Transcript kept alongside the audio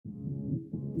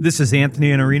This is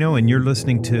Anthony Iannarino, and you're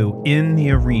listening to In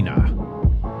the Arena.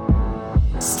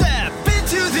 Step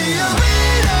into the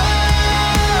arena.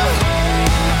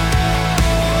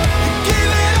 Give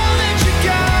it all that you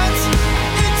got.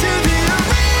 Into the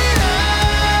arena.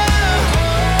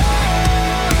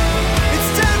 It's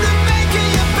time to make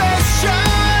it your best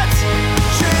shot.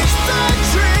 Chase the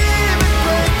dream and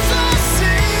break the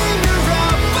scene. Your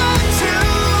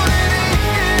opportunity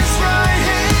is right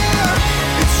here.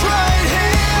 It's right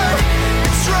here.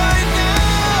 It's right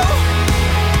now.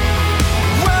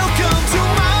 Welcome to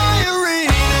my arena.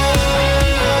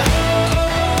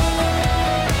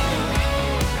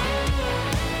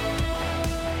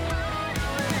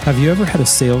 Have you ever had a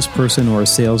salesperson or a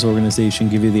sales organization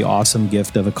give you the awesome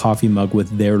gift of a coffee mug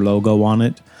with their logo on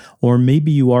it? Or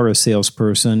maybe you are a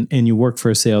salesperson and you work for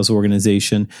a sales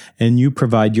organization and you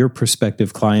provide your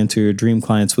prospective clients or your dream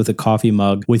clients with a coffee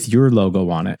mug with your logo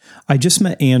on it. I just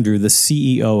met Andrew, the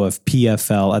CEO of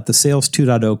PFL, at the Sales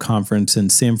 2.0 conference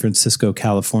in San Francisco,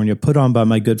 California, put on by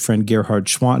my good friend Gerhard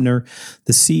Schwantner,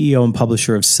 the CEO and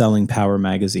publisher of Selling Power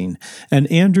magazine.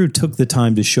 And Andrew took the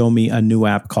time to show me a new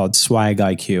app called Swag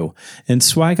IQ. And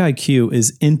Swag IQ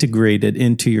is integrated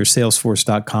into your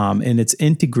Salesforce.com, and it's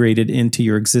integrated into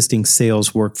your existing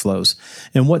sales workflows.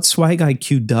 And what Swag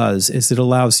IQ does is it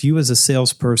allows you as a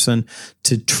salesperson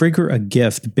to trigger a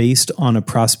gift based on a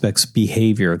prospect's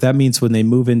behavior. That means when they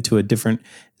move into a different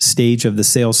stage of the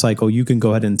sales cycle, you can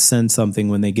go ahead and send something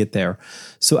when they get there.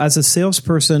 So as a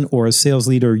salesperson or a sales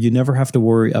leader, you never have to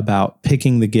worry about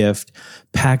picking the gift,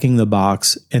 packing the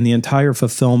box, and the entire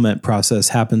fulfillment process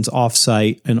happens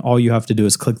off-site, and all you have to do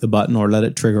is click the button or let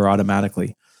it trigger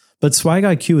automatically. But Swag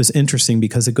IQ is interesting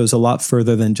because it goes a lot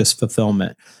further than just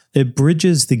fulfillment. It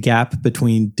bridges the gap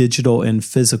between digital and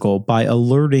physical by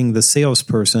alerting the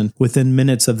salesperson within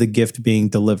minutes of the gift being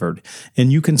delivered.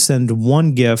 And you can send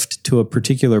one gift to a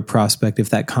particular prospect if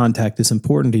that contact is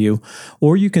important to you,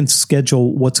 or you can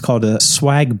schedule what's called a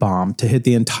swag bomb to hit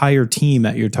the entire team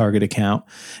at your target account.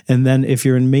 And then if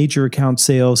you're in major account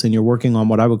sales and you're working on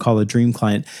what I would call a dream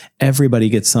client, everybody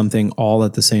gets something all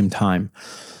at the same time.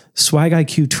 Swag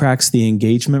IQ tracks the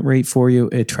engagement rate for you,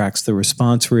 it tracks the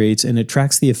response rates, and it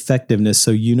tracks the effectiveness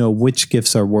so you know which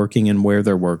gifts are working and where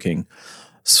they're working.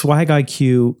 Swag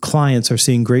IQ clients are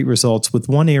seeing great results with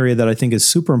one area that I think is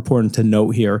super important to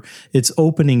note here. It's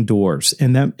opening doors.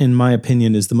 And that, in my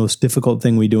opinion, is the most difficult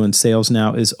thing we do in sales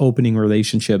now is opening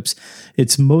relationships.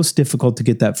 It's most difficult to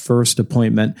get that first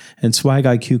appointment, and Swag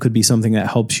IQ could be something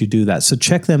that helps you do that. So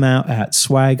check them out at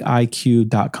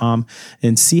swagiq.com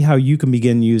and see how you can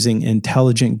begin using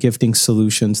intelligent gifting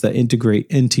solutions that integrate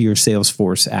into your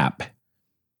Salesforce app.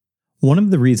 One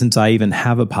of the reasons I even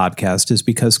have a podcast is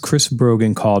because Chris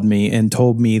Brogan called me and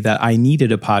told me that I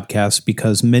needed a podcast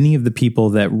because many of the people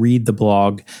that read the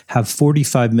blog have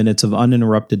 45 minutes of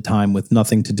uninterrupted time with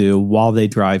nothing to do while they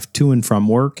drive to and from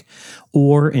work,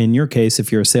 or in your case,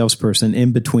 if you're a salesperson,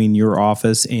 in between your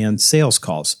office and sales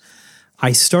calls.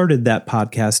 I started that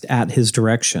podcast at his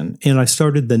direction, and I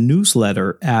started the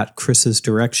newsletter at Chris's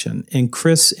direction. And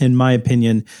Chris, in my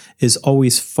opinion, is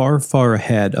always far, far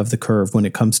ahead of the curve when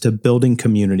it comes to building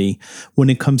community, when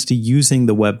it comes to using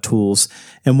the web tools,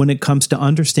 and when it comes to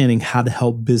understanding how to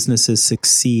help businesses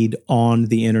succeed on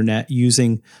the internet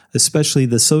using especially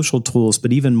the social tools,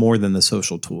 but even more than the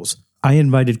social tools. I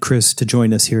invited Chris to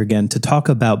join us here again to talk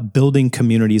about building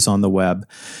communities on the web,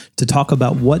 to talk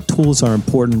about what tools are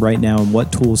important right now and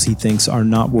what tools he thinks are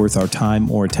not worth our time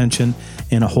or attention,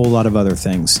 and a whole lot of other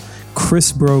things.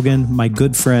 Chris Brogan, my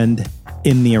good friend,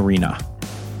 in the arena.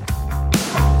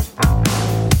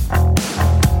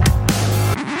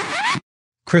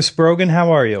 Chris Brogan,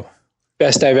 how are you?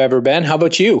 Best I've ever been. How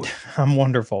about you? I'm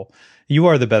wonderful. You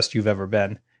are the best you've ever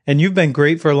been. And you've been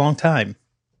great for a long time.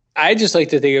 I just like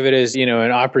to think of it as, an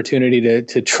opportunity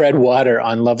to tread water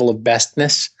on level of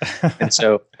bestness. And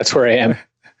so that's where I am.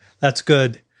 That's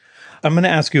good. I'm going to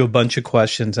ask you a bunch of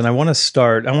questions, and I want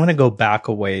to go back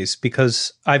a ways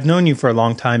because I've known you for a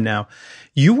long time now.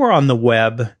 You were on the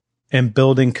web and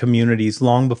building communities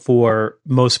long before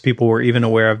most people were even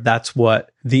aware of that's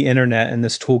what the internet and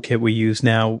this toolkit we use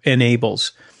now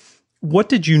enables. What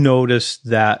did you notice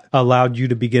that allowed you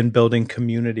to begin building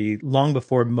community long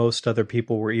before most other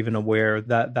people were even aware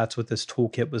that that's what this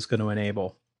toolkit was going to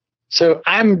enable? So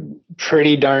I'm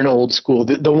pretty darn old school.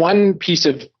 The one piece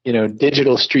of,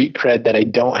 digital street cred that I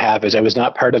don't have is I was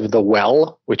not part of the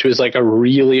Well, which was like a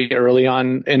really early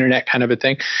on internet kind of a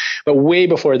thing. But way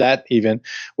before that even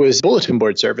was bulletin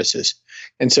board services.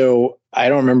 And so I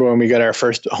don't remember when we got our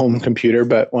first home computer,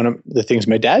 but one of the things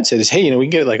my dad said is, hey, we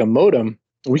can get like a modem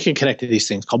we can connect to these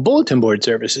things called bulletin board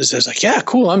services. I was like, yeah,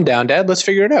 cool. I'm down, Dad. Let's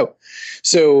figure it out.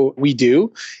 So we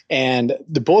do. And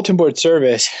the bulletin board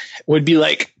service would be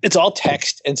like, it's all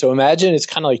text. And so imagine it's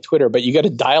kind of like Twitter, but you got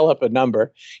to dial up a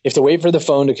number. You have to wait for the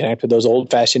phone to connect with those old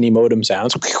fashioned modem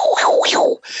sounds.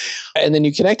 And then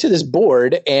you connect to this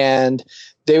board and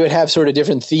they would have sort of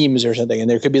different themes or something. And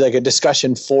there could be like a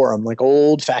discussion forum, like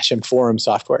old fashioned forum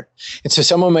software. And so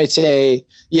someone might say,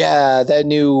 yeah, that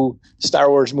new Star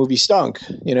Wars movie stunk.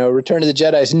 Return of the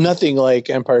Jedi is nothing like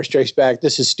Empire Strikes Back.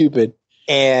 This is stupid.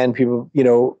 And people,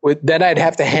 then I'd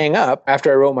have to hang up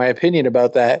after I wrote my opinion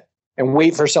about that and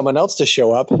wait for someone else to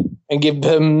show up and give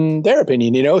them their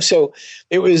opinion, So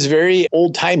it was very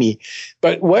old timey.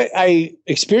 But what I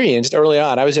experienced early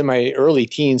on, I was in my early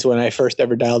teens when I first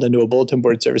ever dialed into a bulletin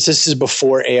board service. This is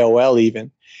before AOL even.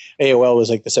 AOL was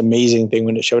like this amazing thing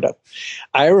when it showed up.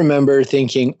 I remember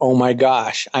thinking, oh my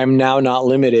gosh, I'm now not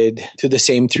limited to the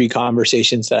same 3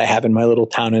 conversations that I have in my little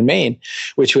town in Maine,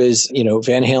 which was,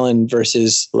 Van Halen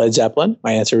versus Led Zeppelin.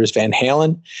 My answer was Van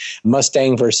Halen.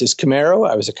 Mustang versus Camaro.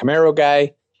 I was a Camaro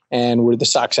guy. And were the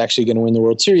Sox actually going to win the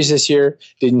World Series this year?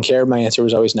 Didn't care. My answer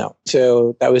was always no.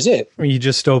 So that was it. You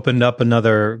just opened up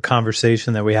another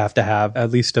conversation that we have to have,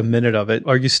 at least a minute of it.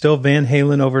 Are you still Van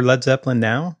Halen over Led Zeppelin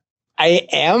now? I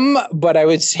am, but I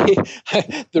would say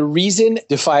the reason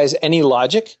defies any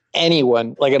logic.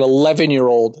 Anyone, like an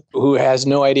 11-year-old who has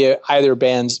no idea either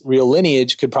band's real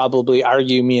lineage, could probably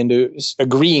argue me into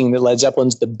agreeing that Led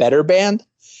Zeppelin's the better band.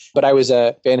 But I was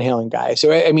a Van Halen guy.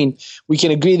 So, I mean, we can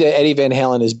agree that Eddie Van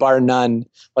Halen is bar none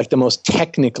like the most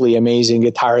technically amazing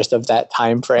guitarist of that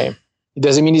time frame. It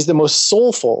doesn't mean he's the most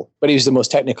soulful, but he's the most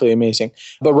technically amazing.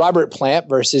 But Robert Plant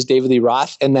versus David Lee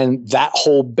Roth, and then that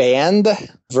whole band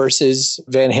versus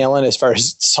Van Halen as far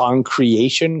as song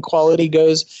creation quality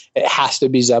goes, it has to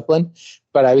be Zeppelin.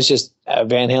 But I was just a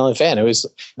Van Halen fan. It was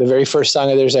the very first song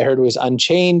of theirs I heard was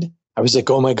Unchained. I was like,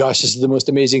 oh my gosh, this is the most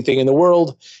amazing thing in the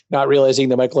world. Not realizing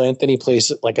that Michael Anthony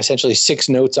plays like essentially 6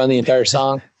 notes on the entire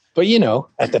song. But,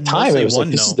 at the time, it was like,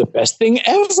 this is the best thing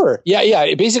ever.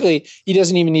 Yeah. Basically, he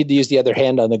doesn't even need to use the other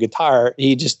hand on the guitar.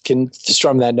 He just can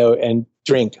strum that note and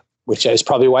drink, which is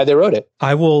probably why they wrote it.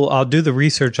 I'll do the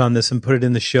research on this and put it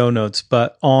in the show notes.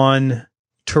 But on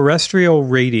terrestrial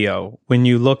radio, when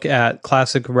you look at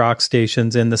classic rock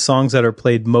stations and the songs that are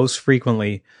played most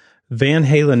frequently, Van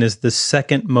Halen is the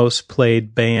second most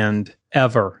played band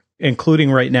ever,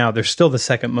 including right now. They're still the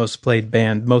second most played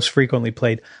band, most frequently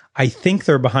played. I think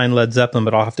they're behind Led Zeppelin,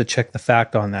 but I'll have to check the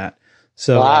fact on that.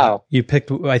 So wow.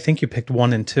 I think you picked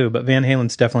 1 and 2, but Van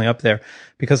Halen's definitely up there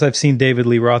because I've seen David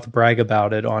Lee Roth brag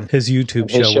about it on his YouTube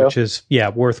show, which is,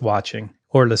 worth watching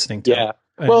or listening to. Yeah.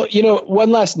 Well, one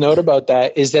last note about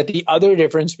that is that the other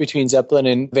difference between Zeppelin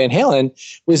and Van Halen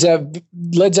was that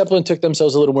Led Zeppelin took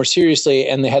themselves a little more seriously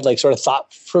and they had like sort of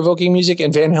thought-provoking music,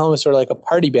 and Van Halen was sort of like a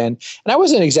party band. And I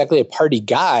wasn't exactly a party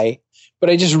guy, but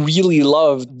I just really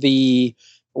loved the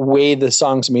way the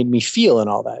songs made me feel and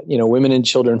all that. Women and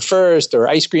Children First or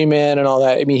Ice Cream Man and all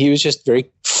that. I mean, he was just very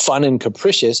fun and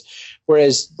capricious,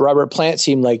 whereas Robert Plant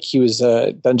seemed like he was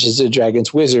a Dungeons and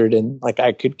Dragons wizard and like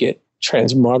I could get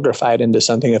transmogrified into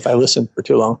something if I listened for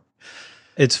too long.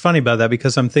 It's funny about that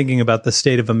because I'm thinking about the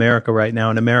state of America right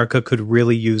now, and America could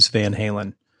really use Van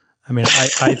Halen. I mean,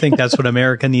 I think that's what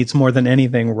America needs more than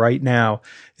anything right now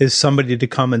is somebody to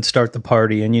come and start the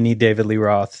party, and you need David Lee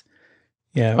Roth.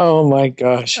 Yeah. Oh my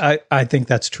gosh. I think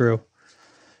that's true.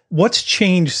 What's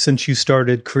changed since you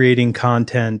started creating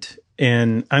content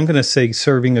and I'm going to say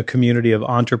serving a community of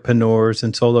entrepreneurs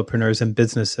and solopreneurs and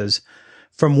businesses?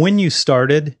 From when you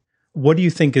started, what do you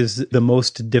think is the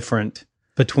most different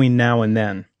between now and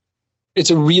then? It's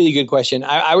a really good question.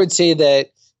 I would say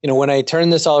that, when I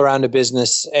turned this all around to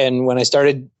business and when I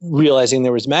started realizing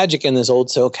there was magic in this old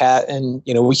silk hat and,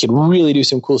 we could really do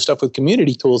some cool stuff with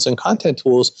community tools and content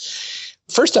tools.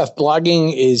 First off,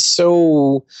 blogging is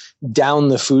so down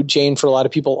the food chain for a lot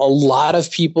of people. A lot of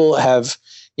people have,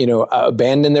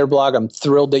 abandoned their blog. I'm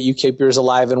thrilled that You Keep Yours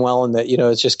alive and well and that,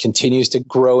 it just continues to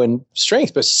grow in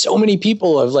strength. But so many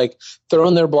people have like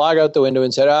thrown their blog out the window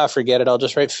and said, forget it. I'll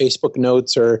just write Facebook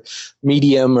notes or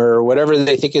Medium or whatever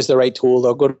they think is the right tool.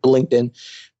 They'll go to LinkedIn.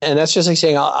 And that's just like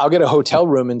saying, I'll get a hotel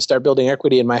room and start building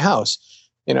equity in my house.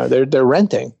 They're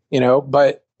renting,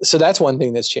 but so that's one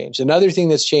thing that's changed. Another thing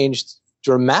that's changed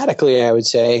dramatically, I would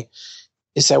say,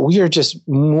 is that we are just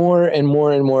more and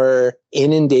more and more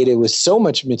inundated with so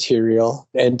much material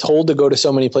and told to go to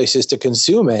so many places to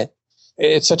consume it.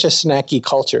 It's such a snacky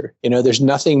culture. There's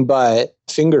nothing but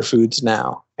finger foods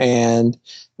now, and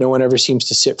no one ever seems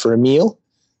to sit for a meal.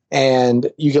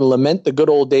 And you can lament the good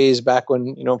old days back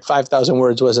when, 5,000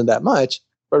 words wasn't that much.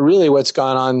 But really what's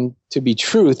gone on to be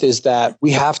truth is that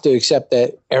we have to accept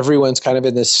that everyone's kind of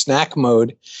in this snack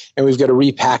mode, and we've got to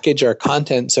repackage our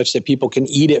content such that people can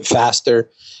eat it faster,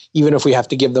 even if we have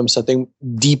to give them something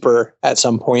deeper at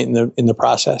some point in the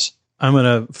process. I'm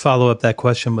going to follow up that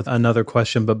question with another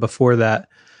question. But before that,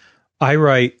 I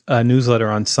write a newsletter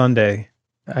on Sunday.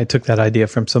 I took that idea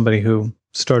from somebody who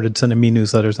started sending me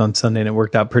newsletters on Sunday, and it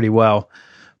worked out pretty well.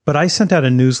 But I sent out a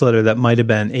newsletter that might have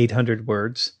been 800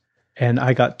 words. And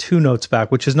I got 2 notes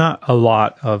back, which is not a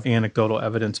lot of anecdotal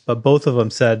evidence, but both of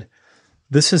them said,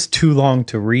 this is too long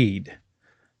to read.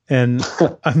 And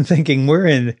I'm thinking we're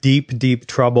in deep, deep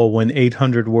trouble when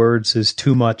 800 words is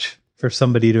too much for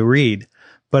somebody to read.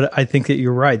 But I think that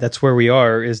you're right. That's where we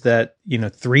are, is that,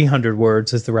 300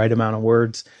 words is the right amount of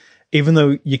words, even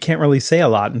though you can't really say a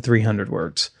lot in 300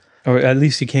 words, or at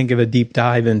least you can't give a deep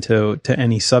dive into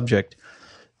any subject.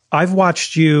 I've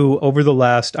watched you over the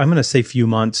last, I'm going to say few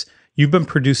months. You've been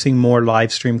producing more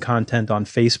live stream content on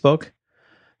Facebook.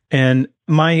 And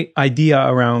my idea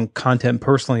around content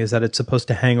personally is that it's supposed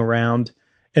to hang around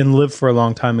and live for a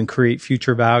long time and create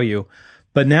future value.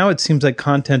 But now it seems like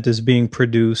content is being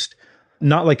produced,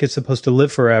 not like it's supposed to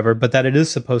live forever, but that it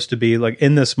is supposed to be like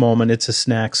in this moment, it's a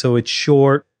snack. So it's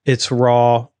short, it's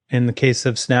raw. In the case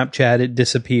of Snapchat, it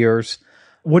disappears.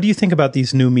 What do you think about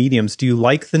these new mediums? Do you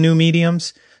like the new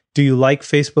mediums? Do you like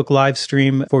Facebook live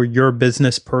stream for your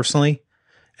business personally?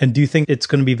 And do you think it's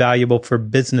going to be valuable for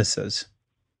businesses?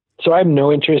 So I have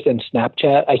no interest in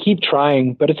Snapchat. I keep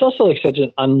trying, but it's also like such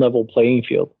an unlevel playing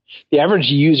field. The average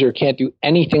user can't do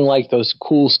anything like those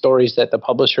cool stories that the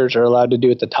publishers are allowed to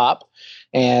do at the top.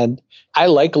 And I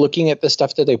like looking at the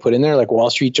stuff that they put in there, like Wall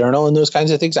Street Journal and those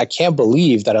kinds of things. I can't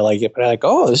believe that I like it, but I'm like,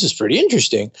 oh, this is pretty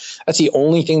interesting. That's the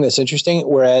only thing that's interesting.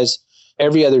 Whereas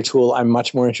every other tool, I'm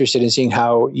much more interested in seeing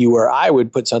how you or I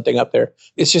would put something up there.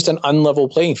 It's just an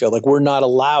unlevel playing field. Like, we're not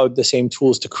allowed the same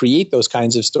tools to create those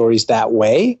kinds of stories that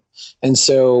way. And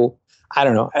so I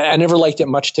don't know. I never liked it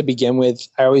much to begin with.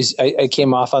 I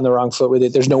came off on the wrong foot with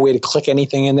it. There's no way to click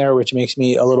anything in there, which makes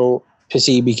me a little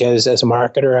pissy because as a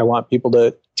marketer, I want people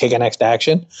to take a next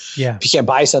action. Yeah. If you can't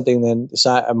buy something, then it's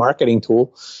not a marketing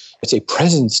tool. It's a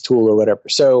presence tool or whatever.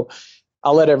 So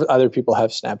I'll let other people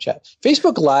have Snapchat.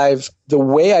 Facebook Live, the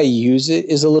way I use it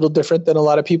is a little different than a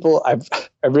lot of people. I've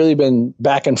really been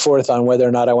back and forth on whether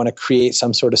or not I want to create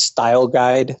some sort of style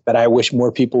guide that I wish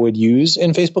more people would use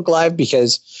in Facebook Live,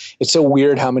 because it's so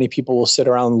weird how many people will sit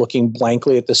around looking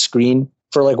blankly at the screen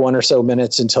for like 1 or so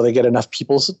minutes until they get enough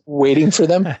people waiting for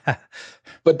them.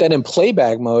 But then in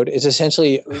playback mode, it's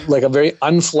essentially like a very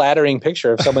unflattering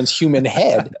picture of someone's human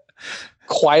head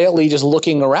quietly just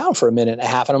looking around for a minute and a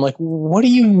half. And I'm like, what do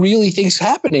you really think's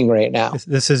happening right now?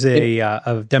 This is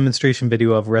a demonstration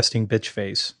video of resting bitch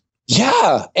face.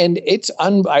 Yeah. And it's,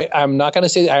 I'm not going to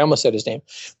say, I almost said his name,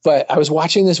 but I was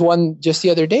watching this one just the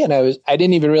other day and I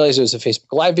didn't even realize it was a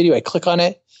Facebook Live video. I click on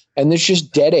it and there's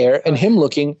just dead air and him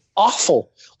looking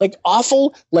awful. Like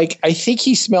I think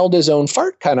he smelled his own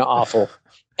fart kind of awful.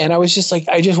 And I was just like,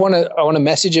 I want to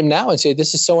message him now and say,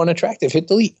 this is so unattractive, hit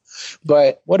delete,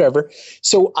 but whatever.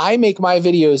 So I make my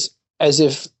videos as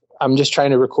if I'm just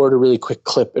trying to record a really quick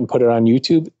clip and put it on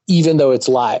YouTube, even though it's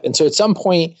live. And so at some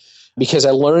point, because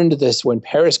I learned this when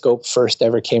Periscope first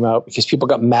ever came out, because people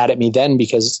got mad at me then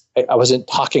because I wasn't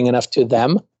talking enough to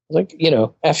them. Like,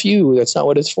 F you, that's not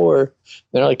what it's for. And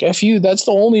they're like, F you, that's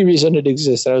the only reason it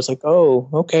exists. And I was like, oh,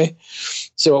 okay.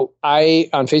 So I,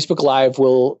 on Facebook Live,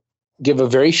 will give a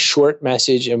very short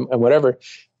message and whatever,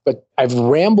 but I've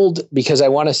rambled because I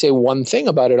want to say one thing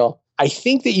about it all. I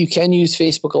think that you can use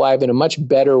Facebook Live in a much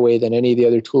better way than any of the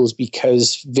other tools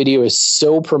because video is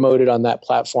so promoted on that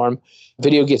platform.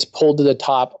 Video gets pulled to the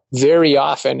top very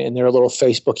often in their little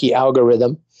Facebooky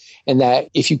algorithm. And that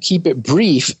if you keep it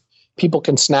brief, people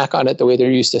can snack on it the way they're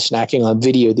used to snacking on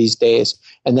video these days.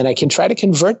 And then I can try to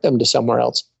convert them to somewhere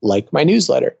else, like my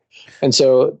newsletter. And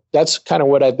so that's kind of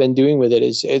what I've been doing with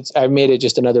it. I've made it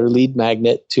just another lead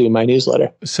magnet to my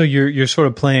newsletter. So you're sort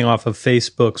of playing off of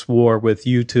Facebook's war with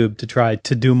YouTube to try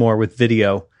to do more with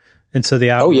video. And so the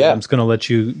algorithm's going to let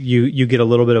you get a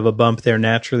little bit of a bump there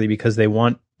naturally because they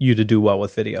want you to do well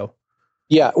with video.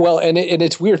 Yeah, well, and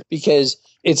it's weird because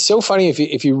it's so funny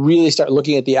if you really start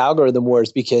looking at the algorithm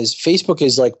wars, because Facebook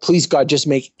is like, please God, just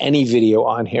make any video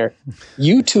on here.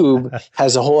 YouTube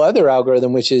has a whole other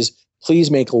algorithm, which is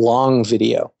please make long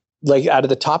video. Like out of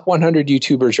the top 100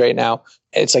 YouTubers right now,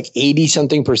 it's like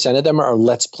 80-something% of them are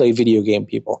let's play video game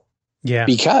people. Yeah.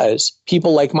 Because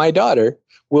people like my daughter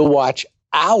will watch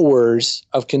hours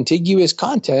of contiguous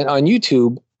content on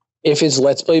YouTube if it's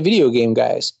let's play video game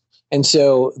guys. And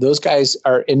so those guys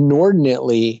are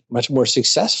inordinately much more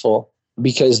successful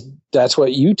because that's what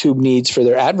YouTube needs for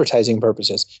their advertising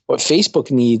purposes. What Facebook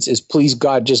needs is, please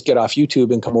God, just get off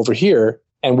YouTube and come over here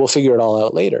and we'll figure it all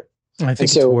out later. I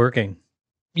think it's working.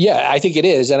 Yeah, I think it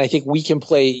is. And I think we can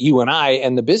play, you and I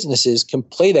and the businesses can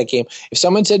play that game. If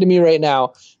someone said to me right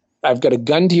now, I've got a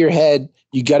gun to your head,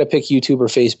 you got to pick YouTube or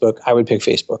Facebook, I would pick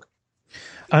Facebook.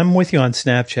 I'm with you on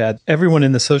Snapchat. Everyone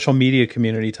in the social media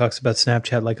community talks about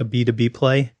Snapchat like a B2B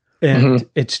play. And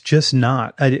it's just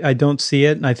not. I don't see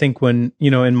it. And I think when,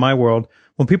 in my world,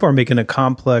 when people are making a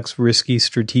complex, risky,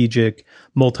 strategic,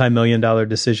 multi-million-dollar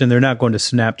decision, they're not going to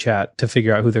Snapchat to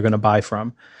figure out who they're going to buy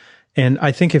from. And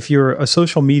I think if you're a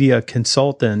social media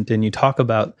consultant and you talk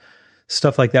about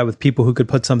stuff like that with people who could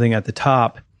put something at the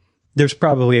top, there's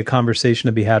probably a conversation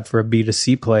to be had for a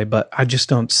B2C play, but I just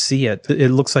don't see it. It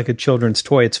looks like a children's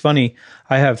toy. It's funny.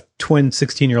 I have twin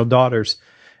 16-year-old daughters.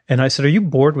 And I said, are you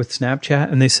bored with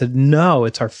Snapchat? And they said, no,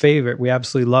 it's our favorite. We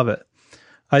absolutely love it.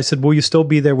 I said, will you still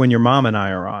be there when your mom and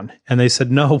I are on? And they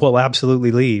said, no, we'll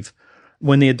absolutely leave.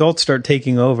 When the adults start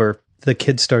taking over, the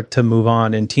kids start to move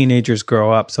on and teenagers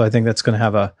grow up. So I think that's going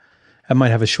to it might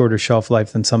have a shorter shelf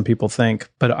life than some people think,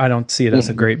 but I don't see it as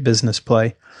a great business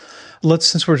play.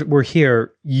 Since we're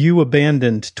here, you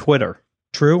abandoned Twitter.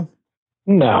 True?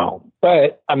 No,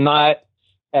 but I'm not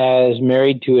as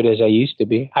married to it as I used to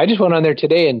be. I just went on there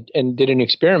today and did an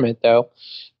experiment, though.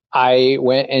 I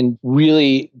went and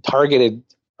really targeted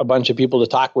a bunch of people to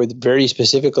talk with very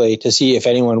specifically to see if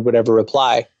anyone would ever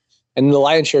reply. And the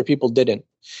lion's share of people didn't.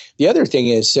 The other thing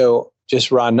is, so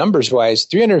just raw numbers wise,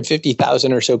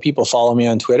 350,000 or so people follow me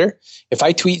on Twitter. If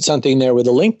I tweet something there with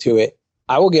a link to it,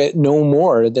 I will get no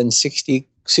more than 60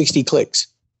 clicks.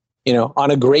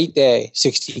 On a great day,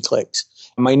 60 clicks.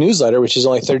 My newsletter, which is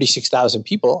only 36,000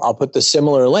 people, I'll put the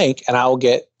similar link and I'll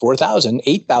get 4,000,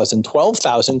 8,000,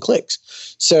 12,000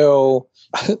 clicks. So,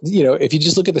 if you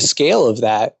just look at the scale of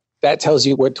that, that tells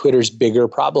you what Twitter's bigger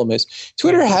problem is.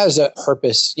 Twitter has a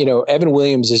purpose. Evan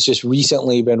Williams has just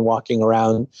recently been walking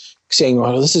around saying,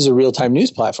 well, this is a real-time news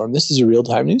platform. This is a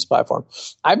real-time news platform.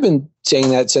 I've been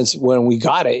saying that since when we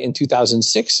got it in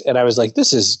 2006. And I was like,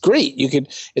 this is great.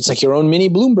 It's like your own mini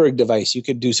Bloomberg device. You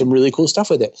could do some really cool stuff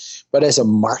with it. But as a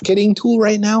marketing tool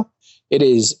right now, it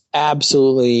is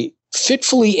absolutely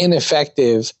fitfully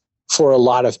ineffective for a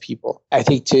lot of people. I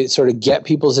think to sort of get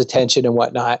people's attention and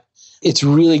whatnot, it's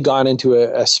really gone into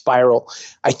a spiral.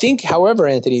 I think, however,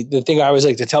 Anthony, the thing I always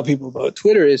like to tell people about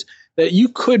Twitter is that you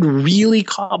could really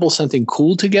cobble something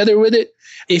cool together with it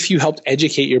if you helped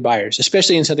educate your buyers,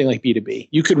 especially in something like B2B.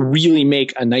 You could really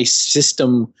make a nice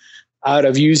system out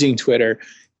of using Twitter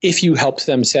if you helped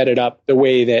them set it up the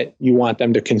way that you want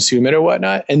them to consume it or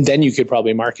whatnot. And then you could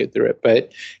probably market through it.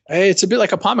 But it's a bit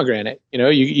like a pomegranate.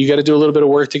 You got to do a little bit of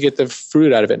work to get the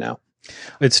fruit out of it now.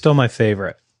 It's still my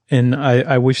favorite. And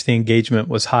I wish the engagement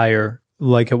was higher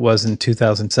like it was in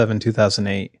 2007,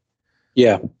 2008.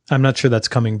 Yeah. I'm not sure that's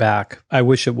coming back. I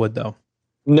wish it would, though.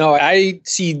 No, I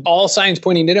see all signs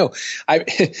pointing to no.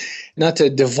 Not to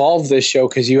devolve this show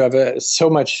because you have a so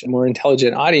much more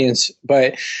intelligent audience,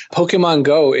 but Pokemon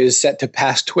Go is set to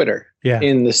pass Twitter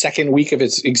in the second week of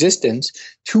its existence,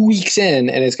 2 weeks in,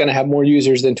 and it's going to have more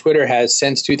users than Twitter has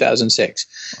since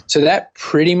 2006. So that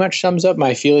pretty much sums up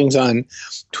my feelings on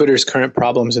Twitter's current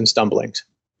problems and stumblings.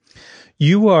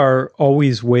 You are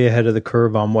always way ahead of the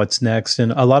curve on what's next.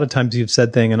 And a lot of times you've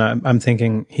said things and I'm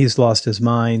thinking he's lost his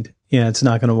mind. It's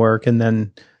not going to work. And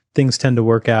then things tend to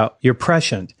work out. You're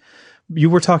prescient. You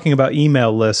were talking about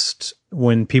email lists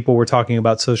when people were talking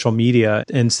about social media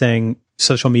and saying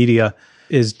social media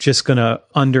is just going to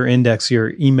under index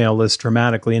your email list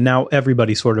dramatically. And now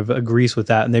everybody sort of agrees with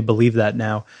that and they believe that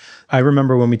now. I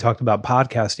remember when we talked about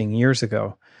podcasting years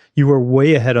ago, you were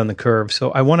way ahead on the curve.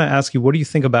 So I want to ask you, what do you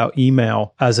think about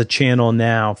email as a channel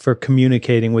now for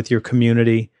communicating with your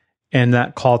community and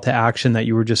that call to action that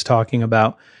you were just talking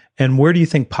about? And where do you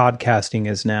think podcasting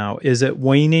is now? Is it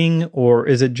waning or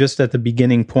is it just at the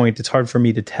beginning point? It's hard for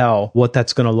me to tell what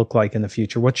that's going to look like in the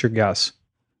future. What's your guess?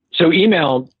 So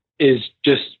email is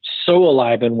just so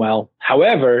alive and well.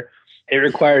 However, it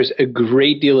requires a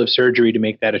great deal of surgery to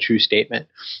make that a true statement.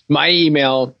 My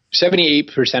email,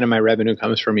 78% of my revenue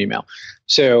comes from email.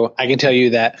 So I can tell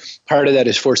you that part of that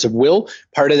is force of will.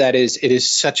 Part of that is it is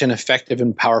such an effective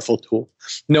and powerful tool.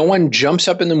 No one jumps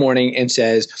up in the morning and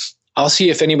says, I'll see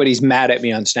if anybody's mad at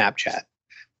me on Snapchat,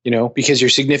 because your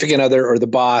significant other or the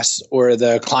boss or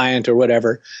the client or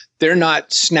whatever, they're not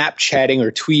Snapchatting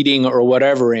or tweeting or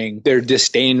whatevering their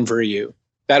disdain for you.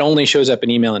 That only shows up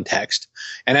in email and text.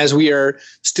 And as we are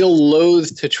still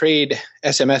loath to trade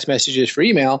SMS messages for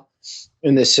email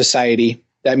in this society,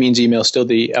 that means email is still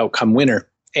the outcome winner.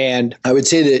 And I would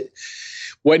say that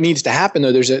What needs to happen,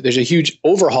 though, there's a huge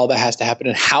overhaul that has to happen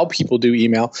in how people do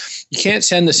email. You can't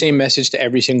send the same message to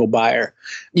every single buyer.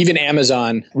 Even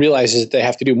Amazon realizes that they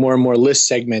have to do more and more list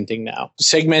segmenting now.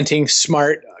 Segmenting,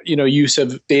 smart, use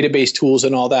of database tools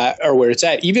and all that are where it's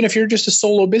at. Even if you're just a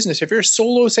solo business, if you're a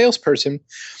solo salesperson,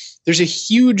 there's a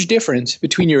huge difference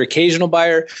between your occasional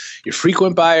buyer, your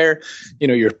frequent buyer,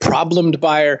 your problemed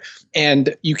buyer,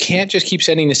 and you can't just keep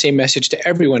sending the same message to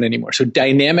everyone anymore. So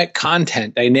dynamic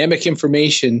content, dynamic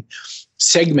information,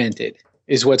 segmented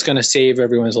is what's going to save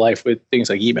everyone's life with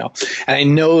things like email. And I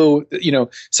know,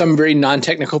 some very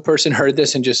non-technical person heard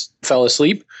this and just fell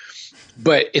asleep,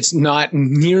 but it's not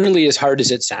nearly as hard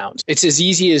as it sounds. It's as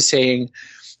easy as saying,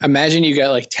 imagine you got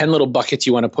like 10 little buckets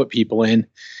you want to put people in.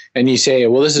 And you say,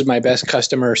 well, this is my best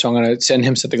customer, so I'm going to send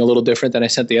him something a little different than I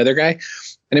sent the other guy.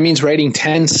 And it means writing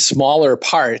 10 smaller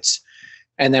parts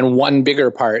and then one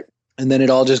bigger part. And then it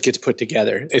all just gets put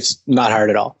together. It's not hard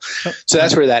at all. So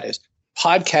that's where that is.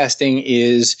 Podcasting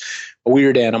is a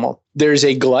weird animal. There's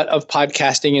a glut of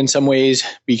podcasting in some ways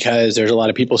because there's a lot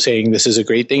of people saying this is a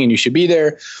great thing and you should be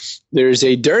there. There's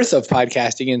a dearth of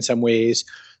podcasting in some ways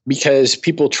because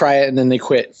people try it and then they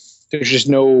quit. There's just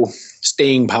no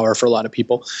staying power for a lot of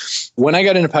people. When I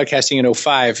got into podcasting in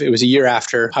 2005, it was a year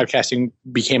after podcasting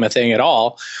became a thing at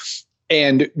all.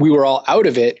 And we were all out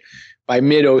of it by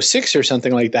mid 2006 or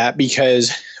something like that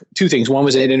because two things. One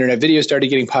was that internet video started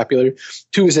getting popular.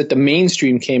 Two is that the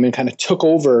mainstream came and kind of took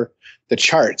over the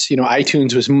charts.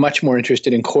 iTunes was much more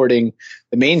interested in courting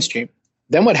the mainstream.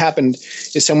 Then what happened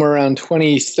is somewhere around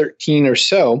 2013 or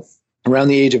so, around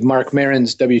the age of Mark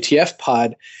Maron's WTF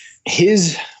pod,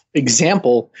 his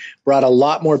example brought a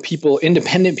lot more people,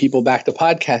 independent people, back to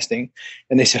podcasting.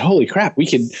 And they said, holy crap, we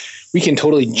can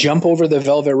totally jump over the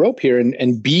velvet rope here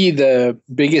and be the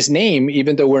biggest name,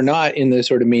 even though we're not in the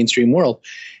sort of mainstream world.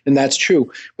 And that's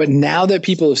true. But now that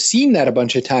people have seen that a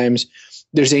bunch of times,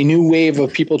 there's a new wave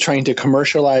of people trying to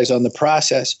commercialize on the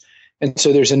process. And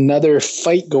so there's another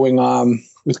fight going on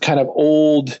with kind of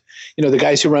old, the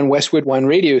guys who run Westwood One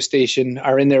radio station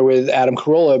are in there with Adam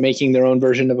Carolla making their own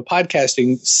version of a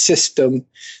podcasting system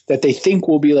that they think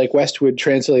will be like Westwood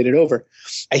translated over.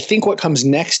 I think what comes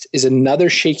next is another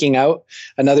shaking out,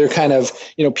 another kind of,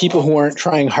 people who aren't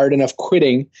trying hard enough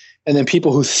quitting, and then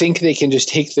people who think they can just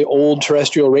take the old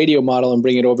terrestrial radio model and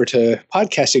bring it over to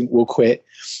podcasting will quit.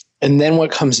 And then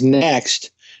what comes next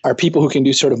are people who can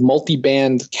do sort of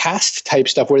multi-band cast type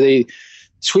stuff where they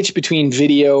switch between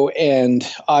video and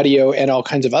audio and all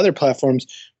kinds of other platforms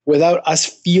without us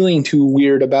feeling too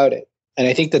weird about it. And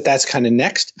I think that that's kind of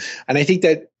next. And I think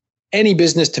that any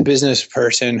business to business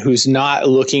person who's not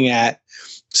looking at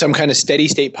some kind of steady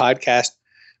state podcast,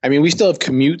 I mean, we still have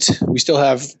commutes, we still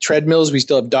have treadmills, we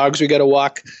still have dogs we got to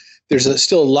walk. There's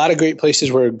still a lot of great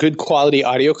places where good quality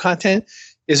audio content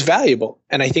is valuable.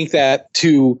 And I think that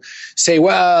to say,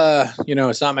 well,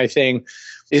 it's not my thing,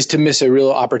 is to miss a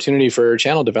real opportunity for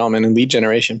channel development and lead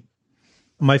generation.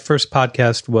 My first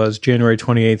podcast was January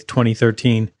 28th,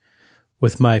 2013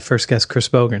 with my first guest, Chris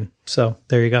Brogan. So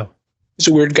there you go. He's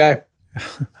a weird guy.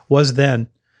 Was then.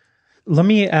 Let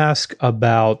me ask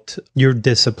about your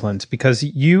disciplines, because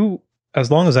you, as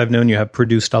long as I've known you, have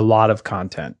produced a lot of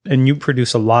content and you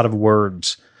produce a lot of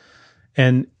words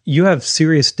and you have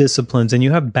serious disciplines and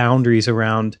you have boundaries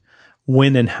around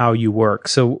when and how you work.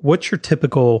 So what's your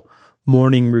typical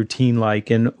morning routine like,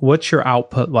 and what's your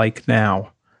output like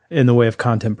now in the way of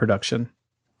content production?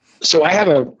 So I have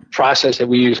a process that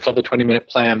we use called the 20-minute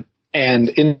plan. And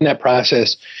in that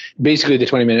process, basically the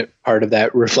 20-minute part of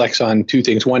that reflects on two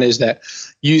things. One is that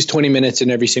use 20 minutes in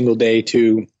every single day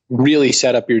to really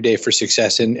set up your day for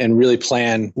success and really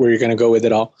plan where you're going to go with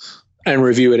it all and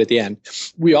review it at the end.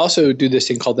 We also do this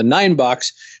thing called the 9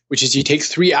 box, which is you take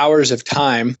 3 hours of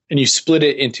time and you split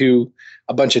it into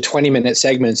a bunch of 20-minute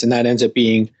segments, and that ends up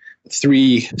being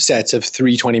 3 sets of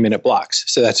 3 20-minute blocks.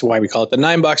 So that's why we call it the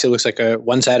 9 box. It looks like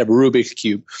one side of a Rubik's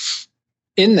Cube.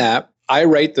 In that, I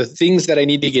write the things that I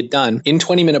need to get done in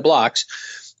 20-minute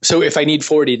blocks. So if I need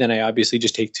 40, then I obviously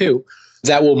just take 2.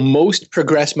 That will most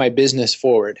progress my business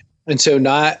forward. And so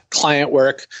not client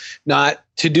work, not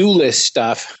to-do list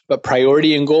stuff, but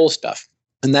priority and goal stuff.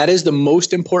 And that is the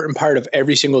most important part of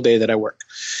every single day that I work.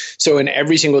 So in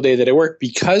every single day that I work,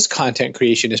 because content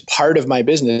creation is part of my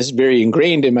business, very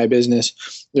ingrained in my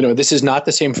business, this is not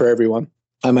the same for everyone.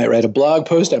 I might write a blog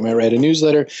post. I might write a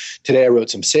newsletter. Today I wrote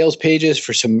some sales pages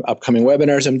for some upcoming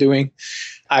webinars I'm doing.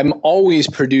 I'm always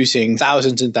producing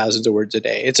thousands and thousands of words a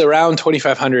day. It's around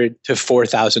 2,500 to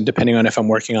 4,000, depending on if I'm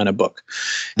working on a book.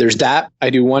 There's that.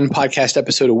 I do 1 podcast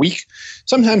episode a week.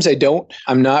 Sometimes I don't.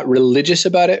 I'm not religious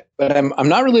about it, but I'm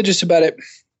not religious about it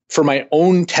for my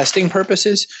own testing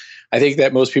purposes. I think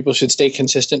that most people should stay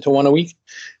consistent to one a week.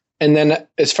 And then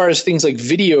as far as things like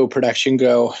video production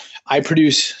go, I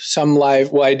produce some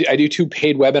live, I do 2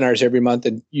 paid webinars every month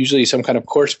and usually some kind of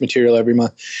course material every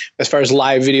month. As far as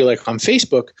live video, like on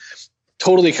Facebook,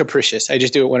 totally capricious. I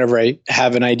just do it whenever I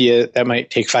have an idea that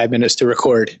might take 5 minutes to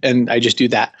record, and I just do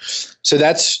that. So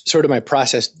that's sort of my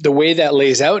process. The way that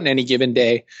lays out in any given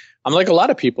day, I'm like a lot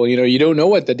of people, you don't know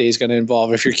what the day's going to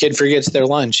involve. If your kid forgets their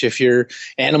lunch, if your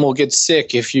animal gets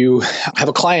sick, if you have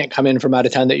a client come in from out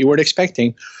of town that you weren't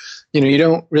expecting, you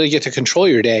don't really get to control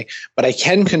your day, but I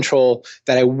can control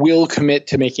that I will commit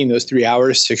to making those 3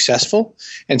 hours successful.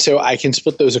 And so I can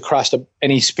split those across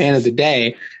any span of the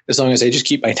day, as long as I just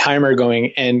keep my timer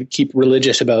going and keep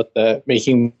religious about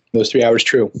making those 3 hours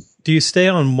true. Do you stay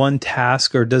on one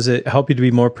task, or does it help you to be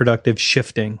more productive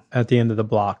shifting at the end of the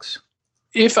blocks?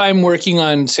 If I'm working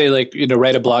on, say,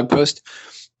 write a blog post,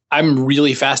 I'm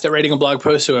really fast at writing a blog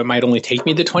post, so it might only take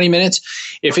me the 20 minutes.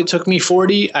 If it took me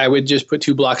 40, I would just put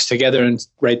 2 blocks together and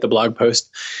write the blog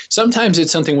post. Sometimes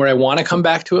it's something where I want to come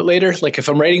back to it later. Like if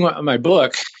I'm writing my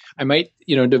book, I might,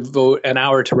 devote an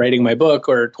hour to writing my book,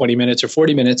 or 20 minutes or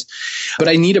 40 minutes, but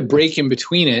I need a break in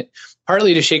between it,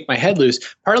 partly to shake my head loose,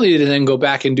 partly to then go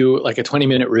back and do like a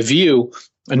 20-minute review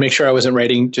and make sure I wasn't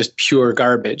writing just pure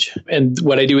garbage. And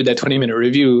what I do with that 20-minute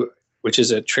review, which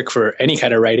is a trick for any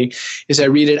kind of writing, is I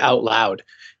read it out loud.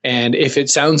 And if it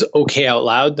sounds okay out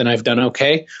loud, then I've done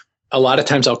okay. A lot of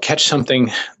times I'll catch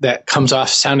something that comes off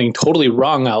sounding totally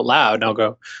wrong out loud, and I'll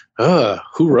go,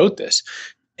 who wrote this?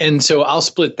 And so I'll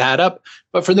split that up.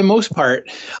 But for the most part,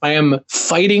 I am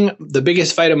fighting the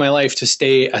biggest fight of my life to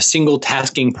stay a single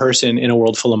tasking person in a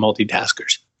world full of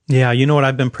multitaskers. Yeah, you know what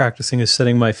I've been practicing is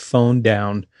setting my phone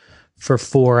down for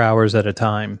 4 hours at a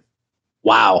time.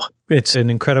 Wow. It's an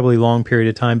incredibly long period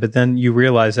of time, but then you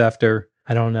realize after,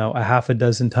 I don't know, a half a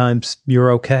dozen times,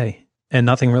 you're okay. And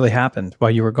nothing really happened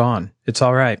while you were gone. It's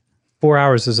all right. 4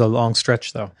 hours is a long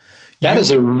stretch, though. That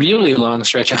is a really long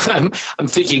stretch. I'm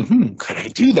thinking, could I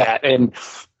do that? And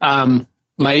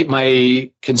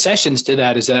my concessions to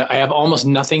that is that I have almost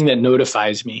nothing that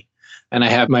notifies me.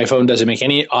 And my phone doesn't make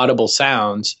any audible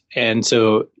sounds. And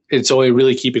so it's only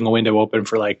really keeping a window open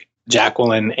for like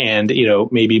Jacqueline and,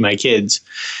 maybe my kids.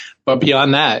 But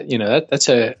beyond that,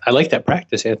 I like that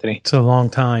practice, Anthony. It's a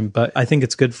long time, but I think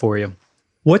it's good for you.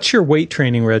 What's your weight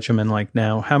training regimen like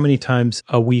now? How many times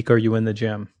a week are you in the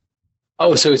gym?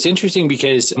 Oh, so it's interesting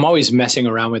because I'm always messing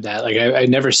around with that. Like I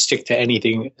never stick to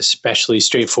anything especially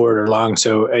straightforward or long.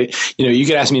 So, you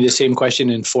could ask me the same question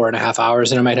in 4.5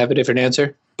 hours and I might have a different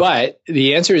answer. But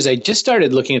the answer is I just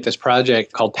started looking at this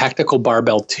project called Tactical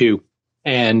Barbell 2.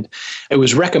 And it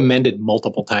was recommended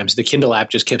multiple times. The Kindle app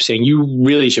just kept saying, you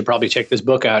really should probably check this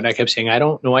book out. And I kept saying, I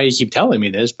don't know why you keep telling me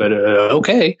this, but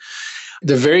okay.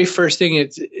 The very first thing,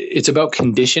 it's about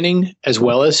conditioning as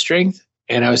well as strength.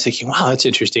 And I was thinking, wow, that's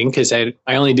interesting because I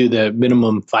only do the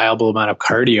minimum viable amount of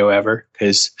cardio ever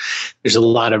because there's a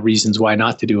lot of reasons why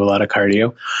not to do a lot of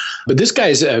cardio. But this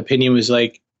guy's opinion was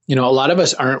like, a lot of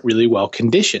us aren't really well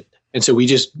conditioned. And so we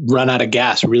just run out of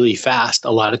gas really fast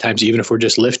a lot of times, even if we're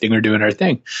just lifting or doing our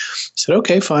thing. I said,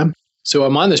 okay, fine. So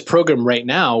I'm on this program right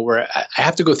now where I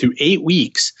have to go through 8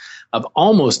 weeks of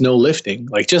almost no lifting,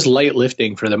 like just light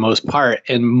lifting for the most part,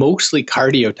 and mostly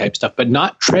cardio type stuff, but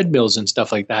not treadmills and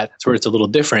stuff like that. That's where it's a little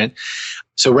different.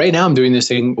 So right now I'm doing this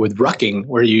thing with rucking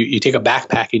where you take a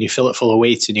backpack and you fill it full of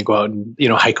weights and you go out and,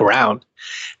 hike around.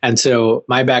 And so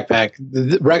my backpack,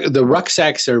 the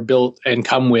rucksacks are built and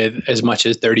come with as much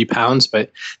as 30 pounds,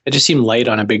 but it just seemed light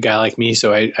on a big guy like me.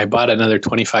 So I bought another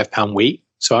 25-pound weight.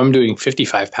 So I'm doing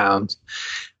 55 pounds.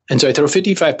 And so I throw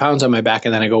 55 pounds on my back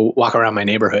and then I go walk around my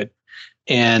neighborhood.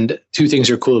 And 2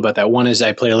 things are cool about that. One is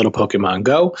I play a little Pokemon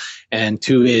Go. And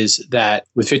 2 is that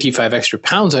with 55 extra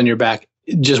pounds on your back,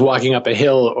 just walking up a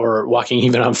hill or walking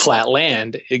even on flat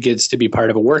land, it gets to be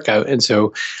part of a workout. And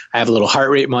so I have a little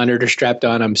heart rate monitor strapped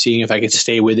on. I'm seeing if I could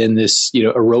stay within this,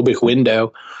 aerobic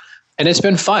window. And it's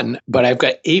been fun, but I've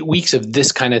got 8 weeks of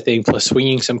this kind of thing, plus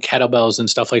swinging some kettlebells and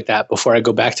stuff like that before I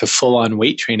go back to full on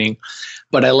weight training.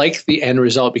 But I like the end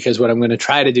result because what I'm going to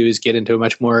try to do is get into a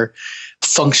much more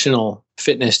functional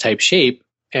fitness type shape.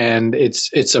 And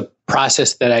it's a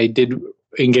process that I did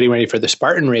in getting ready for the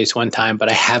Spartan race one time, but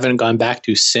I haven't gone back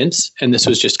to since. And this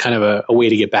was just kind of a way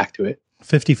to get back to it.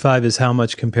 55 is how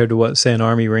much compared to what, say, an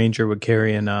Army Ranger would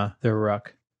carry in their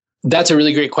ruck? That's a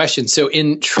really great question. So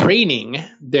in training,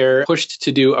 they're pushed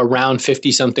to do around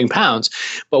 50 something pounds.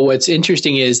 But what's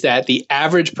interesting is that the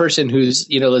average person who's,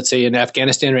 let's say in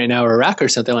Afghanistan right now or Iraq or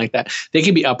something like that, they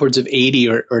can be upwards of 80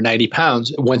 or 90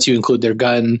 pounds once you include their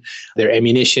gun, their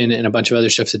ammunition, and a bunch of other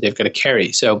stuff that they've got to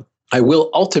carry. So I will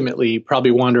ultimately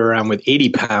probably wander around with 80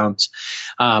 pounds.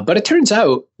 But it turns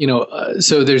out,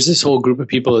 so there's this whole group of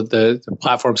people at the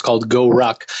platform's called Go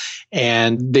Ruck,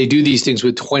 and they do these things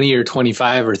with 20 or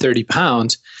 25 or 30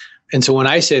 pounds. And so when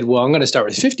I said, well, I'm going to start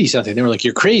with 50 something, they were like,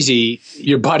 you're crazy.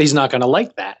 Your body's not going to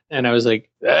like that. And I was like,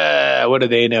 what do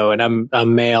they know? And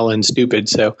I'm male and stupid.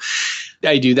 So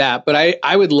I do that. But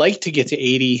I would like to get to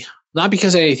 80. Not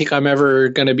because I think I'm ever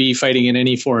going to be fighting in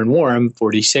any foreign war. I'm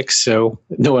 46, so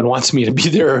no one wants me to be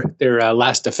their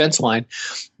last defense line.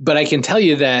 But I can tell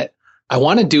you that I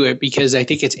want to do it because I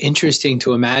think it's interesting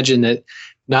to imagine that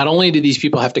not only do these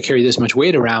people have to carry this much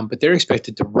weight around, but they're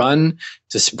expected to run,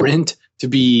 to sprint, to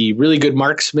be really good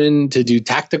marksmen, to do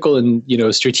tactical and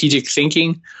strategic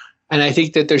thinking. And I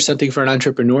think that there's something for an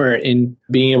entrepreneur in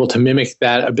being able to mimic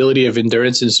that ability of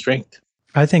endurance and strength.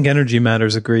 I think energy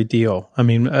matters a great deal. I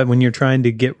mean, when you're trying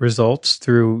to get results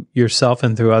through yourself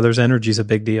and through others, energy is a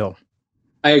big deal.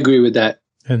 I agree with that.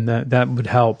 And that would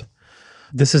help.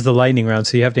 This is the lightning round,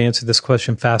 so you have to answer this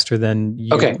question faster than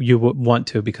you want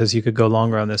to, because you could go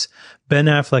longer on this. Ben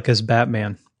Affleck as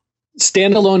Batman.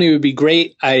 Standalone, it would be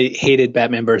great. I hated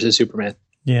Batman versus Superman.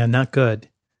 Yeah, not good.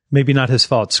 Maybe not his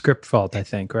fault, script fault, I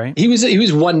think, right? He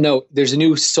was one note. There's a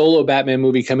new solo Batman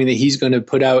movie coming that he's going to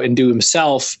put out and do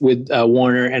himself with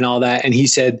Warner and all that. And he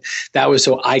said that was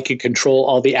so I could control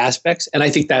all the aspects. And I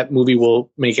think that movie will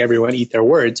make everyone eat their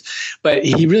words. But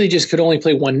he really just could only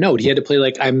play one note. He had to play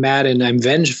like I'm mad and I'm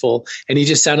vengeful. And he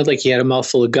just sounded like he had a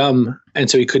mouthful of gum. And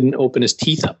so he couldn't open his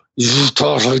teeth up. He just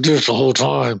talked like this the whole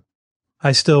time.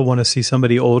 I still want to see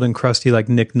somebody old and crusty like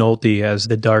Nick Nolte as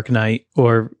the Dark Knight,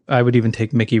 or I would even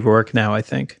take Mickey Rourke now, I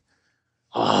think.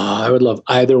 Oh, I would love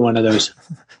either one of those.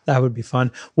 That would be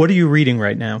fun. What are you reading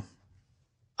right now?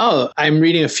 Oh, I'm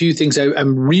reading a few things.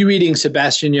 I'm rereading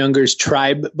Sebastian Junger's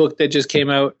Tribe book that just came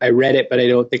out. I read it, but I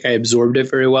don't think I absorbed it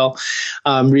very well.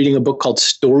 I'm reading a book called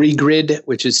Story Grid,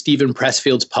 which is Stephen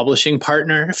Pressfield's publishing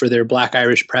partner for their Black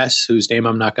Irish Press, whose name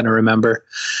I'm not going to remember,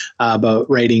 about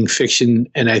writing fiction.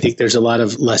 And I think there's a lot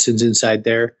of lessons inside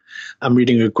there. I'm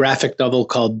reading a graphic novel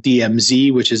called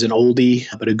DMZ, which is an oldie,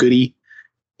 but a goodie.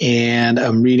 And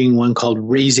I'm reading one called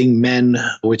Raising Men,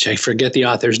 which I forget the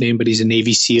author's name, but he's a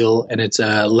Navy SEAL, and it's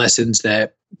lessons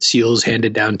that SEALs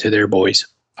handed down to their boys.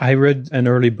 I read an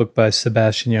early book by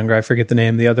Sebastian Junger. I forget the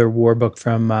name. The other war book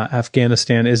from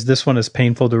Afghanistan. Is this one as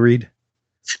painful to read?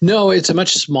 No, it's a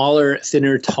much smaller,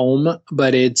 thinner tome,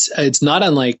 but it's not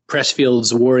unlike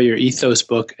Pressfield's Warrior Ethos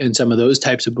book and some of those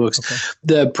types of books. Okay.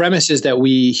 The premise is that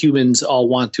we humans all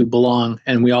want to belong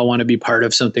and we all want to be part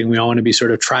of something. We all want to be sort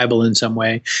of tribal in some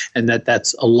way, and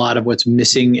that's a lot of what's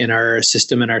missing in our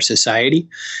system and our society.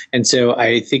 And so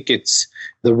I think it's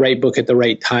the right book at the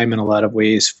right time in a lot of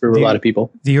ways for a lot of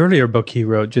people. The earlier book he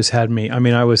wrote just had me,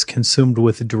 I was consumed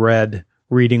with dread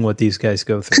reading what these guys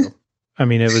go through.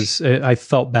 I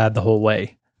felt bad the whole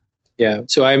way. Yeah.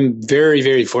 So I'm very,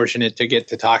 very fortunate to get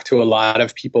to talk to a lot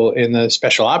of people in the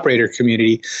special operator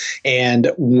community.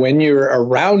 And when you're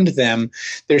around them,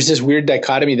 there's this weird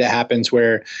dichotomy that happens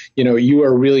where, you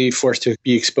are really forced to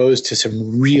be exposed to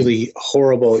some really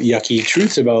horrible, yucky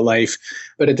truths about life.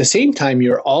 But at the same time,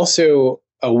 you're also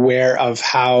aware of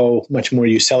how much more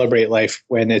you celebrate life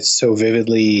when it's so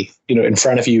vividly, in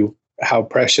front of you, how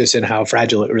precious and how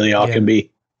fragile it really all can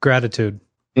be. Gratitude.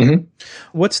 Mm-hmm.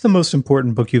 What's the most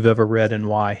important book you've ever read and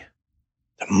why?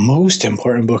 The most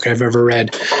important book I've ever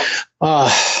read?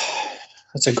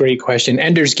 That's a great question.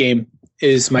 Ender's Game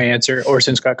is my answer,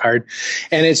 Orson Scott Card.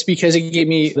 And it's because it gave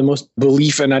me the most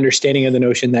belief and understanding of the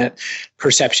notion that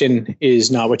perception is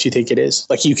not what you think it is.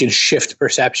 Like you can shift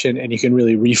perception and you can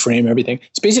really reframe everything.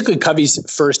 It's basically Covey's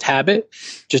first habit,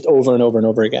 just over and over and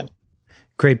over again.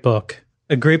 Great book.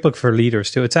 A great book for leaders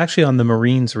too. It's actually on the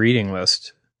Marines reading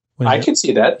list. I can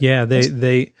see that. Yeah,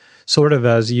 they sort of,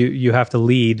 as you have to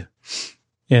lead,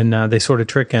 and they sort of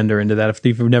trick Ender into that. If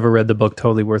you've never read the book,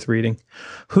 totally worth reading.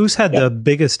 Who's had the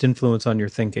biggest influence on your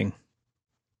thinking?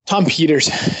 Tom Peters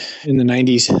in the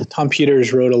 90s. Tom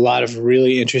Peters wrote a lot of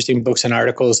really interesting books and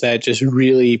articles that just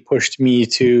really pushed me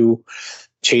to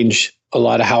change a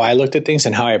lot of how I looked at things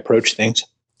and how I approached things.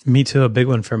 Me too, a big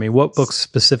one for me. What books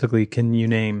specifically can you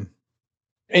name?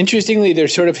 Interestingly, they're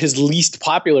sort of his least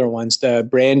popular ones. The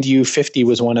Brand U 50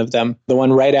 was one of them. The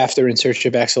one right after In Search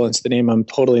of Excellence, the name I'm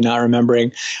totally not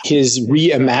remembering. His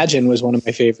Reimagine was one of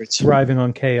my favorites. Thriving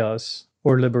on Chaos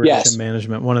or Liberation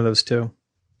Management, one of those two.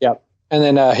 Yep. And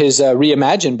then his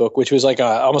Reimagine book, which was like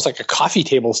almost like a coffee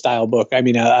table style book. I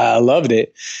loved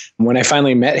it. When I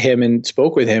finally met him and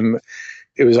spoke with him,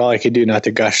 it was all I could do not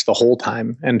to gush the whole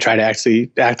time and try to actually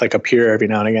act like a peer every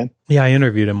now and again. Yeah, I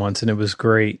interviewed him once and it was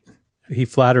great. He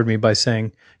flattered me by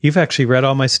saying, "You've actually read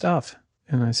all my stuff."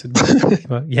 And I said,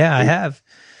 well, yeah, I have.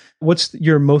 What's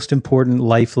your most important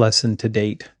life lesson to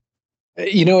date?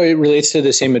 It relates to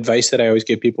the same advice that I always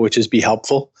give people, which is be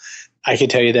helpful. I can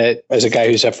tell you that as a guy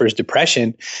who suffers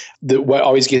depression, what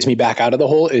always gets me back out of the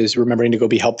hole is remembering to go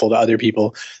be helpful to other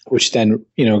people, which then,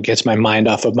 gets my mind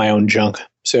off of my own junk.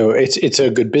 So it's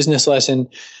a good business lesson.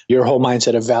 Your whole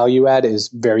mindset of value add is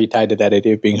very tied to that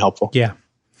idea of being helpful. Yeah.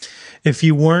 If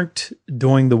you weren't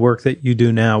doing the work that you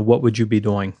do now, what would you be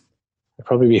doing? I'd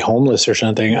probably be homeless or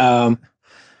something. It's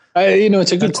a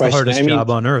good That's question. the hardest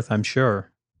job on earth, I'm sure.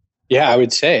 Yeah, I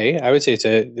would say it's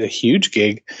a huge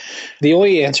gig. The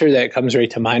only answer that comes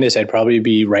right to mind is I'd probably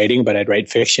be writing, but I'd write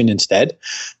fiction instead.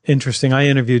 Interesting. I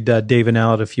interviewed Dave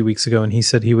Allett a few weeks ago, and he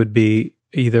said he would be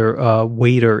either a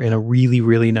waiter in a really,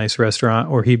 really nice restaurant,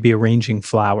 or he'd be arranging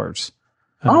flowers.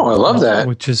 I love that.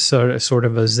 Which is sort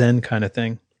of a Zen kind of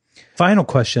thing. Final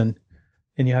question,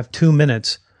 and you have 2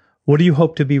 minutes. What do you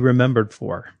hope to be remembered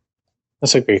for?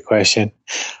 That's a great question.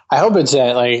 I hope it's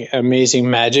that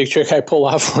amazing magic trick I pull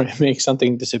off where I make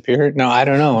something disappear. No, I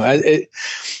don't know.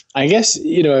 I guess,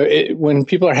 when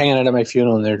people are hanging out at my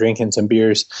funeral and they're drinking some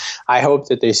beers, I hope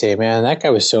that they say, man, that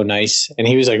guy was so nice. And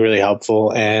he was really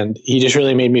helpful. And he just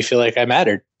really made me feel like I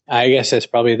mattered. I guess that's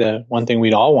probably the one thing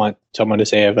we'd all want someone to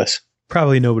say of us.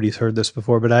 Probably nobody's heard this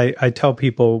before, but I tell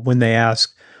people when they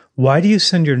ask, why do you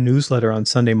send your newsletter on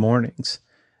Sunday mornings?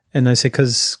 And I say,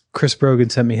 because Chris Brogan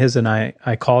sent me his, and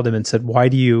I called him and said, why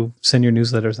do you send your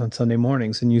newsletters on Sunday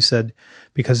mornings? And you said,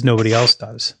 because nobody else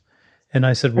does. And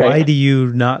I said, why do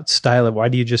you not style it? Why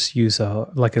do you just use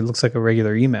it looks like a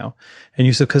regular email? And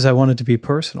you said, because I want it to be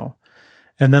personal.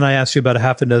 And then I asked you about a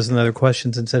half a dozen other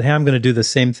questions and said, hey, I'm going to do the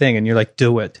same thing. And you're like,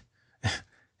 do it.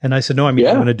 And I said, no, I'm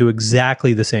going to do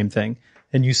exactly the same thing.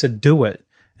 And you said, do it.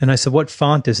 And I said, what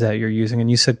font is that you're using? And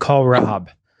you said, call Rob.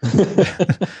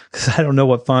 Because I don't know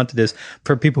what font it is.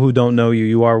 For people who don't know you,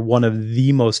 you are one of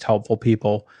the most helpful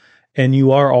people, and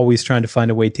you are always trying to find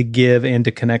a way to give and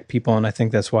to connect people. And I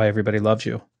think that's why everybody loves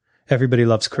you. Everybody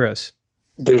loves Chris.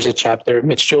 There's a chapter in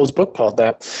Mitch Joel's book called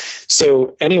that.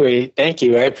 So anyway, thank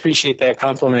you. I appreciate that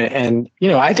compliment. And,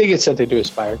 I think it's something to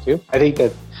aspire to. I think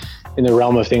that in the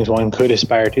realm of things one could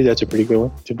aspire to, that's a pretty good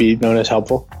one, to be known as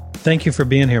helpful. Thank you for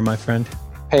being here, my friend.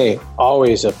 Hey,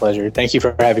 always a pleasure. Thank you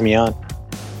for having me on.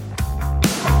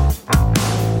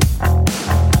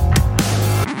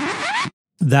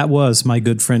 That was my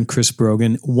good friend Chris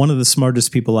Brogan, one of the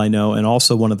smartest people I know and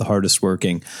also one of the hardest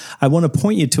working. I want to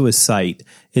point you to his site.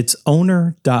 It's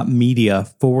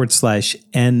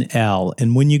owner.media/NL.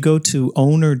 And when you go to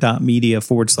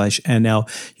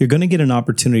owner.media/NL, you're going to get an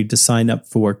opportunity to sign up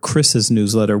for Chris's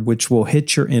newsletter, which will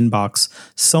hit your inbox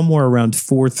somewhere around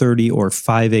 4:30 or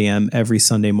 5 a.m. every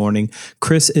Sunday morning.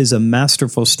 Chris is a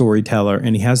masterful storyteller,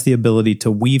 and he has the ability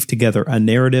to weave together a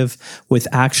narrative with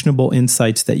actionable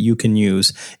insights that you can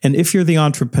use. And if you're the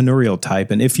entrepreneurial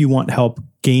type, and if you want help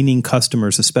gaining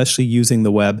customers, especially using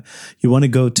the web, you want to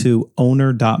go to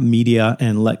owner.media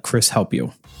and let Chris help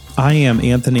you. I am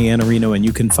Anthony Iannarino, and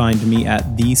you can find me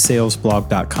at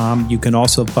thesalesblog.com. You can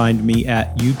also find me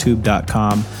at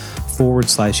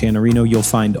youtube.com/Iannarino. You'll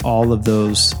find all of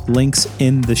those links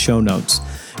in the show notes.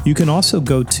 You can also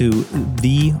go to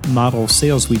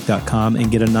themodelsalesweek.com and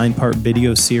get a 9-part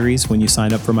video series when you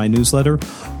sign up for my newsletter,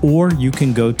 or you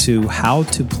can go to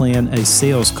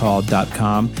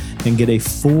howtoplanasalescall.com and get a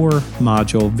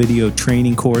 4-module video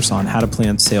training course on how to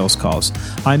plan sales calls.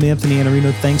 I'm Anthony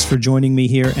Iannarino. Thanks for joining me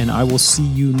here, and I will see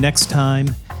you next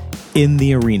time in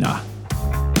the arena.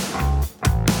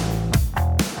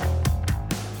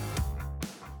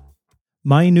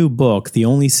 My new book, The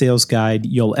Only Sales Guide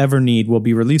You'll Ever Need, will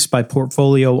be released by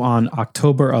Portfolio on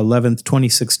October 11th,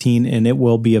 2016, and it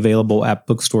will be available at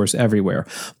bookstores everywhere.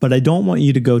 But I don't want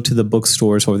you to go to the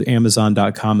bookstores or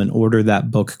Amazon.com and order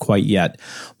that book quite yet.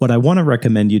 What I want to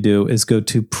recommend you do is go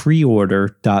to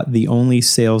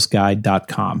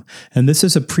preorder.theonlysalesguide.com. And this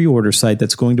is a pre-order site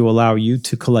that's going to allow you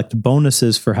to collect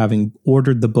bonuses for having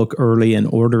ordered the book early and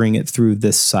ordering it through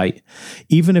this site.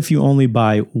 Even if you only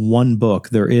buy one book,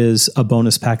 there is a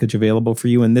bonus package available for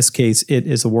you. In this case, it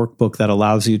is a workbook that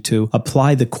allows you to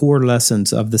apply the core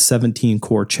lessons of the 17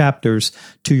 core chapters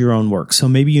to your own work. So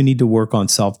maybe you need to work on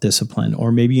self-discipline,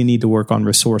 or maybe you need to work on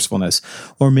resourcefulness,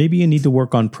 or maybe you need to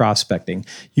work on prospecting.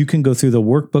 You can go through the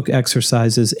workbook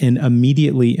exercises and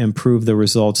immediately improve the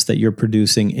results that you're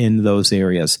producing in those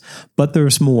areas. But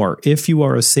there's more. If you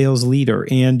are a sales leader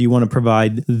and you want to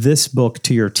provide this book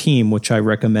to your team, which I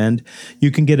recommend,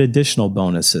 you can get additional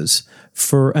bonuses.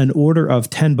 For an order of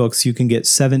 10 books, you can get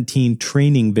 17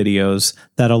 training videos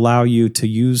that allow you to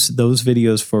use those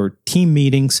videos for team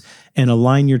meetings and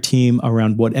align your team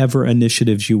around whatever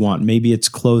initiatives you want. Maybe it's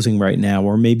closing right now,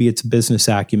 or maybe it's business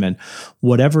acumen.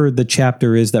 Whatever the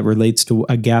chapter is that relates to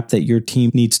a gap that your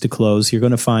team needs to close, you're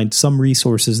going to find some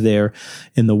resources there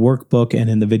in the workbook and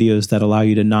in the videos that allow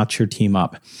you to notch your team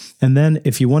up. And then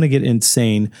if you want to get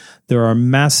insane, there are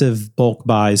massive bulk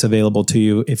buys available to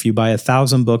you. If you buy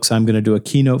 1,000 books, I'm going to do a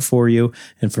keynote for you.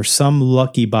 And for some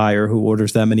lucky buyer who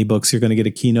orders that many books, you're going to get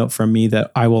a keynote from me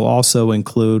that I will also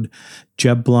include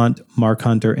Jeb Blunt, Mark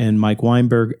Hunter, and Mike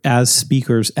Weinberg as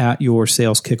speakers at your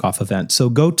sales kickoff event. So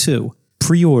go to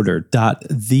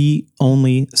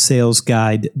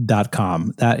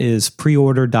preorder.theonlysalesguide.com. That is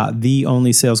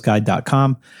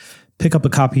preorder.theonlysalesguide.com. Pick up a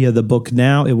copy of the book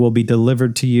now. It will be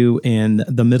delivered to you in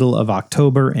the middle of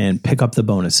October, and pick up the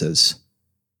bonuses.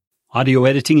 Audio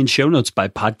editing and show notes by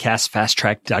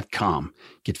podcastfasttrack.com.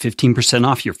 Get 15%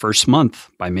 off your first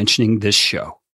month by mentioning this show.